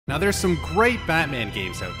Now there's some great Batman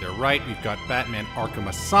games out there, right? We've got Batman Arkham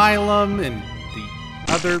Asylum and the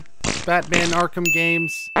other Batman Arkham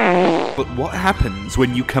games. But what happens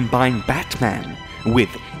when you combine Batman with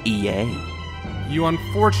EA? You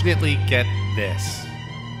unfortunately get this.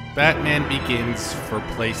 Batman Begins for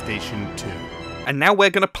PlayStation 2. And now we're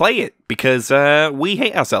gonna play it, because we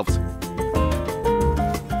hate ourselves.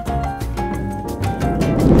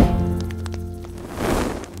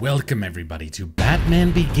 Welcome everybody to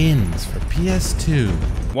Batman Begins for PS2.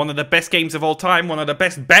 One of the best games of all time, one of the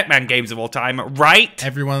best Batman games of all time, right?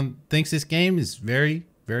 Everyone thinks this game is very,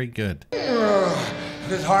 very good. What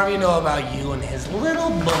does Harvey know about you and his little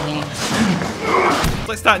bunny?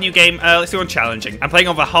 Let's start a new game. Let's do one challenging. I'm playing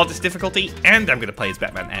on the hardest difficulty, and I'm gonna play as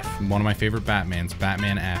Batman F. One of my favorite Batmans,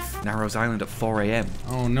 Batman F. Narrows Island at 4 AM.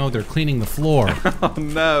 Oh no, they're cleaning the floor. Oh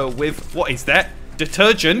no, with, what is that?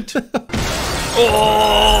 Detergent?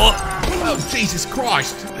 Oh, Jesus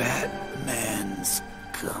Christ! Batman's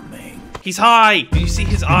coming. He's high. Did you see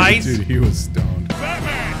his eyes? Dude, he was stoned.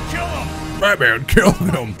 Batman, kill him! Batman, kill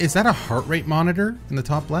him! Is that a heart rate monitor in the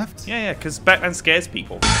top left? Yeah, because Batman scares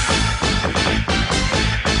people.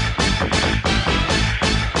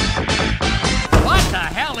 What the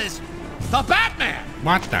hell is the Batman?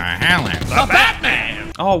 What the hell is The Batman!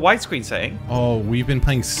 Oh, widescreen setting. Oh, we've been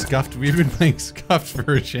playing scuffed. We've been playing scuffed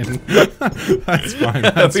version. That's fine.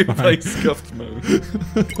 That's We fine. play scuffed mode.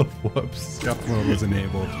 Whoops, scuffed mode was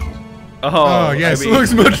enabled. Oh, yes, I mean... it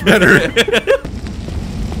looks much better.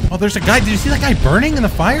 Oh, there's a guy. Did you see that guy burning in the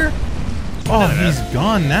fire? Oh, he's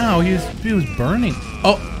gone now. He was burning.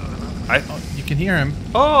 Oh, you can hear him.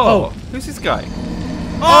 Oh, who's this guy?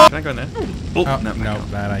 Oh, can I go in there? Oh, Oh, no, no,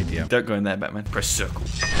 bad idea. Don't go in there, Batman. Press circle.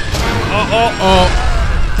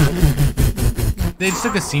 They just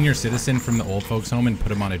took a senior citizen from the old folks home and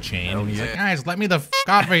put him on a chain. And he's like, guys, let me the f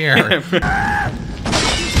off of here.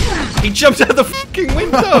 He jumped out the fucking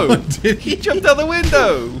window. Did He jumped out the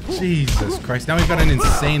window. Jesus Christ. Now we've got an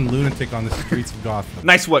insane lunatic on the streets of Gotham.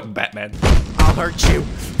 Nice work, Batman. I'll hurt you.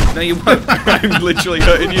 No, you won't. I'm literally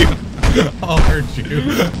hurting you. I'll hurt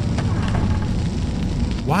you.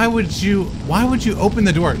 Why would you open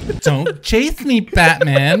the door? Don't chase me,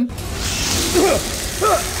 Batman.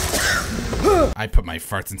 I put my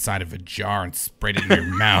farts inside of a jar and sprayed it in your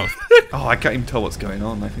mouth. Oh, I can't even tell what's going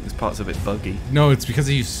on. I think this part's a bit buggy. No, it's because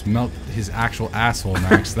you smelt his actual asshole,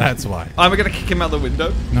 Max. That's why. Am I gonna kick him out the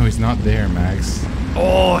window? No, he's not there, Max.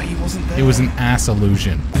 Oh, he wasn't there. It was an ass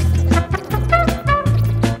illusion.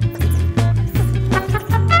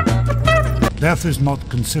 Death is not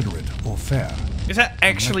considerate or fair. Is that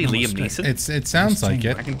actually Liam Neeson? It sounds like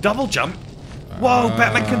it. I can double jump. Whoa,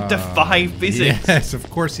 Batman can defy physics. Yes, of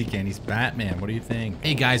course he can. He's Batman. What do you think?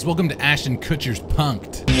 Hey guys, welcome to Ashton Kutcher's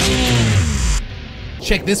Punked.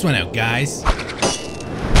 Check this one out, guys.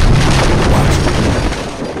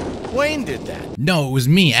 Wayne did that. No, it was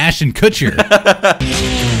me, Ashton Kutcher.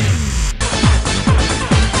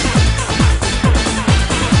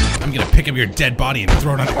 I'm gonna pick up your dead body and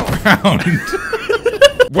throw it on the ground.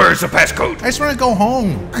 Where's the passcode? I just want to go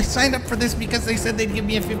home. I signed up for this because they said they'd give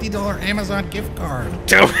me a $50 Amazon gift card.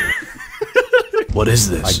 What is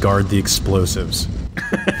this? I guard the explosives.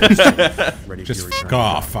 Just fuck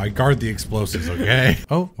off. I guard the explosives, okay?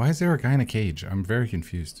 Oh, why is there a guy in a cage? I'm very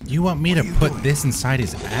confused. You want me to put this inside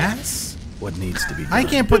his ass? What needs to be done? I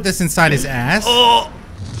can't put this inside his ass. Oh,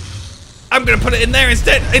 I'm gonna put it in there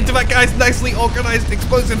instead, into that guy's nicely organized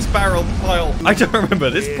explosives barrel pile. I don't remember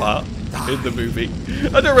this part in the movie.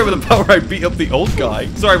 I don't remember the part where I beat up the old guy.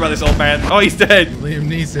 Sorry about this, old man. Oh, he's dead. Liam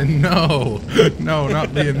Neeson, no. No, not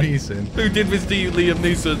Liam Neeson. Who did this to you, Liam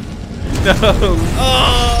Neeson? No.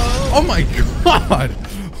 Oh, Oh my god.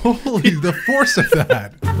 Holy, the force of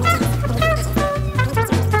that.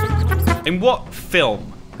 In what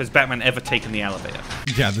film has Batman ever taken the elevator?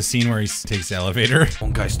 Yeah, the scene where he takes the elevator.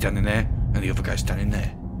 One guy's standing there, and the other guy's standing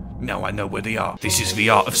there. Now I know where they are. This is the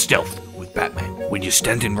art of stealth with Batman. When you're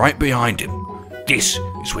standing right behind him, this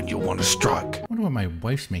is when you'll want to strike. I wonder what my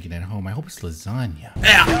wife's making at home. I hope it's lasagna.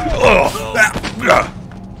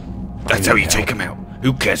 That's how you take him out.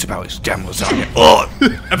 Who cares about his damn lasagna? Oh,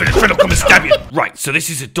 and then his friend will come and stab you. Right, so this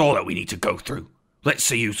is a door that we need to go through. Let's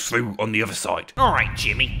see who's through on the other side. All right,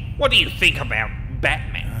 Jimmy. What do you think about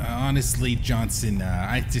Batman? Honestly, Johnson,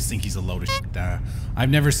 I just think he's a load of shit. I've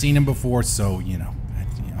never seen him before, so, you know,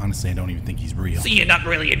 honestly, I don't even think he's real. So you're not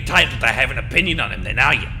really entitled to have an opinion on him then,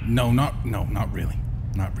 are you? No, not really.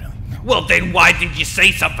 Not really, no. Well, then why did you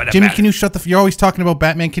say something Jimmy, about can you shut the you're always talking about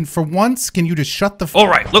Batman. For once, can you just shut the All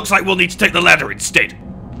right, looks like we'll need to take the ladder instead.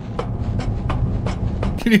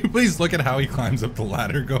 Can you please look at how he climbs up the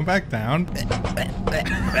ladder? Go back down.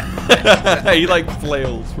 He like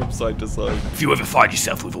flails from side to side. If you ever find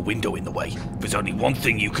yourself with a window in the way, there's only one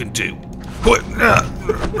thing you can do. Open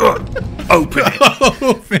it.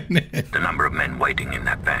 Open it. The number of men waiting in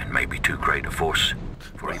that van may be too great a force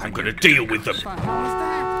for even I'm gonna deal with them.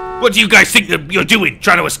 What do you guys think that you're doing,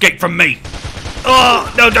 trying to escape from me?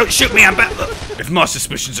 Oh, no, don't shoot me, I'm back. If my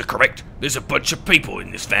suspicions are correct, there's a bunch of people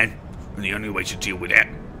in this van, and the only way to deal with that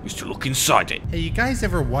is to look inside it. Hey, you guys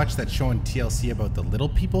ever watch that show on TLC about the Little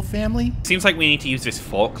People family? Seems like we need to use this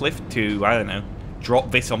forklift to, I don't know,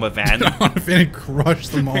 drop this on the van. And crush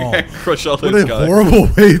them all. Crush all What those a guys. horrible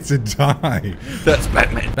way to die. That's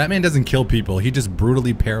Batman. Batman doesn't kill people. He just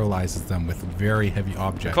brutally paralyzes them with very heavy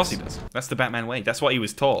objects. Of course he does. That's the Batman way. That's what he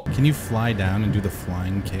was taught. Can you fly down and do the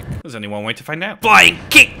flying kick? There's only one way to find out. Flying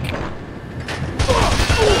kick!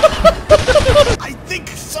 I think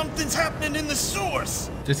something's happening in the sewers.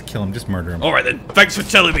 Just kill him. Just murder him. Alright then, thanks for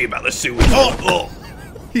telling me about the sewers. Oh.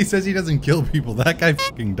 He says he doesn't kill people. That guy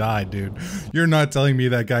fucking died, dude. You're not telling me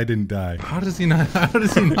that guy didn't die. How does he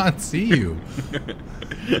not see you?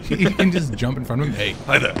 He can just jump in front of him. Hey.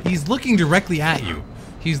 Hi there. He's looking directly at you.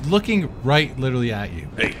 He's looking right literally at you.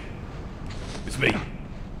 Hey, it's me.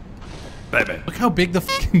 Batman. Look how big the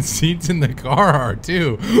fucking seats in the car are,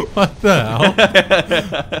 too. What the hell?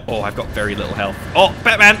 Oh, I've got very little health. Oh,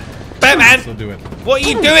 Batman! Batman! Still do it. What are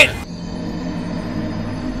you doing?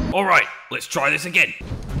 Alright, let's try this again.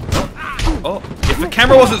 Oh, if the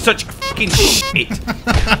camera wasn't such fucking shit.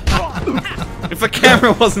 If the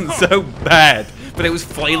camera wasn't so bad, but it was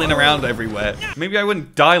flailing around everywhere, maybe I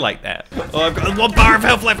wouldn't die like that. Oh, I've got 1 bar of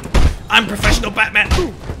health left. I'm professional Batman.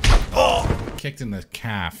 Oh, Kicked in the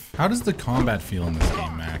calf. How does the combat feel in this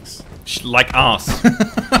game, Max? like arse.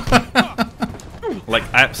 Like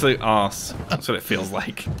absolute arse. That's what it feels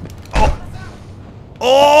like.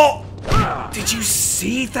 Oh! Did you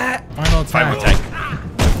see that? Final attack. Final attack.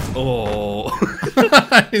 Oh.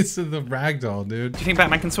 It's the ragdoll, dude. Do you think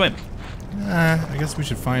Batman can swim? I guess we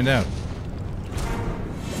should find out.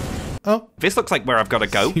 Oh, This looks like where I've got to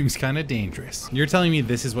go. seems kind of dangerous. You're telling me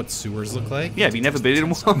this is what sewers look like? Yeah, have you never been in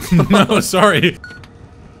one? No, sorry.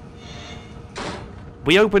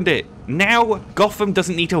 We opened it. Now Gotham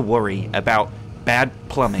doesn't need to worry about bad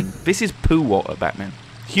plumbing. This is poo water, Batman.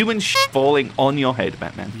 Human falling on your head,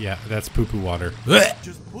 Batman. Yeah, that's poo-poo water.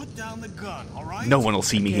 Just put down the gun, all right? No one will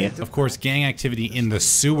see me here. Of course, gang activity in the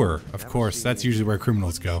sewer. Of course, that's usually where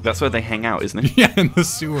criminals go. That's where they hang out, isn't it? Yeah, in the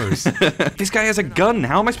sewers. This guy has a gun.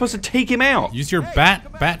 How am I supposed to take him out? Use your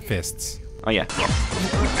bat fists. Oh, yeah.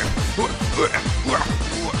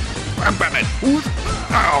 I'm Batman.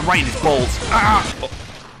 Oh, right in his balls. Ah.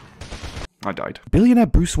 I died. Billionaire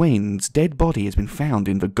Bruce Wayne's dead body has been found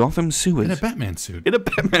in the Gotham sewers. In a Batman suit. In a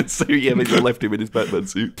Batman suit. Yeah, they just left him in his Batman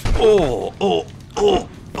suit. Oh,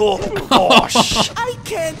 shit. I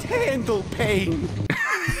can't handle pain.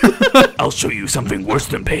 I'll show you something worse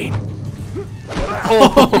than pain.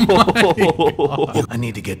 I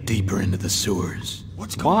need to get deeper into the sewers.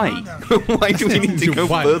 What's Why? Why do we need to go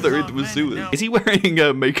Why? further into the sewers? Is he wearing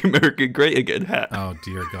a Make America Great Again hat? Oh,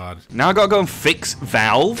 dear God. Now I gotta go and fix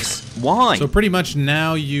valves? Why? So pretty much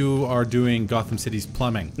now you are doing Gotham City's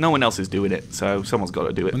plumbing. No one else is doing it, so someone's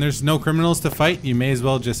gotta do it. When there's no criminals to fight, you may as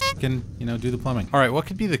well just fucking, do the plumbing. All right, what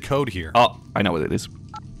could be the code here? Oh, I know what it is.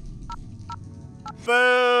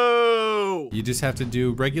 Boo! You just have to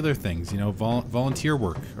do regular things, volunteer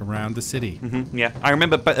work around the city. Yeah, I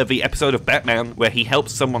remember the episode of Batman where he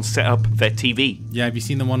helps someone set up their TV. Yeah, have you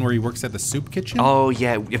seen the one where he works at the soup kitchen? Oh,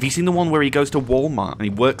 yeah. Have you seen the one where he goes to Walmart and he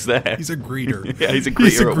works there? He's a greeter. Yeah, he's a greeter,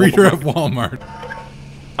 He's a greeter at Walmart.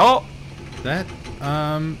 Oh! That,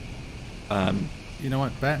 you know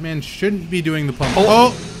what? Batman shouldn't be doing the plumbing.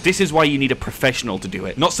 Oh! This is why you need a professional to do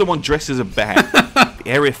it, not someone dressed as a bat. The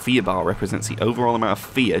area fear bar represents the overall amount of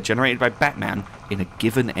fear generated by Batman in a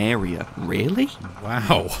given area. Really?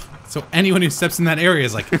 Wow. So anyone who steps in that area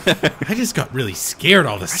is like, I just got really scared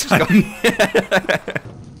all of a sudden.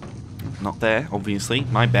 Not there, obviously.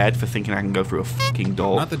 My bad for thinking I can go through a fucking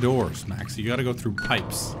door. Not the doors, Max. You gotta go through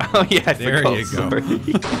pipes. Oh, yeah, I There forgot, you go.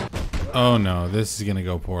 sorry. Oh no, this is gonna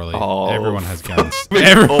go poorly. Oh. Everyone has guns.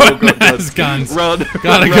 Everyone Oh, God, has guns. Run.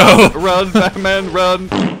 Gotta run, go. Run, Batman, run.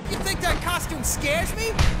 You think that costume scares me?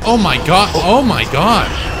 Oh my god. Oh my god.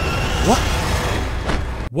 What?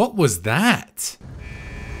 What was that?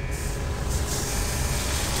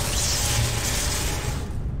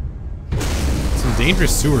 Some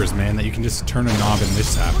dangerous sewers, man, that you can just turn a knob and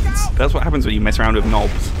this happens. That's what happens when you mess around with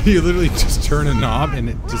knobs. You literally just turn a knob and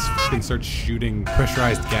it just fucking starts shooting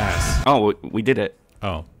pressurized gas. Oh, we did it.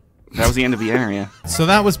 Oh. That was the end of the area. So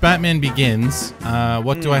that was Batman Begins.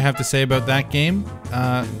 What do I have to say about that game?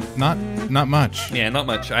 Not much. Yeah, not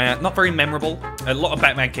much. Not very memorable. A lot of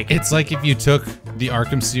Batman kicking. It's like if you took the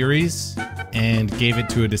Arkham series and gave it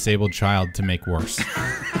to a disabled child to make worse.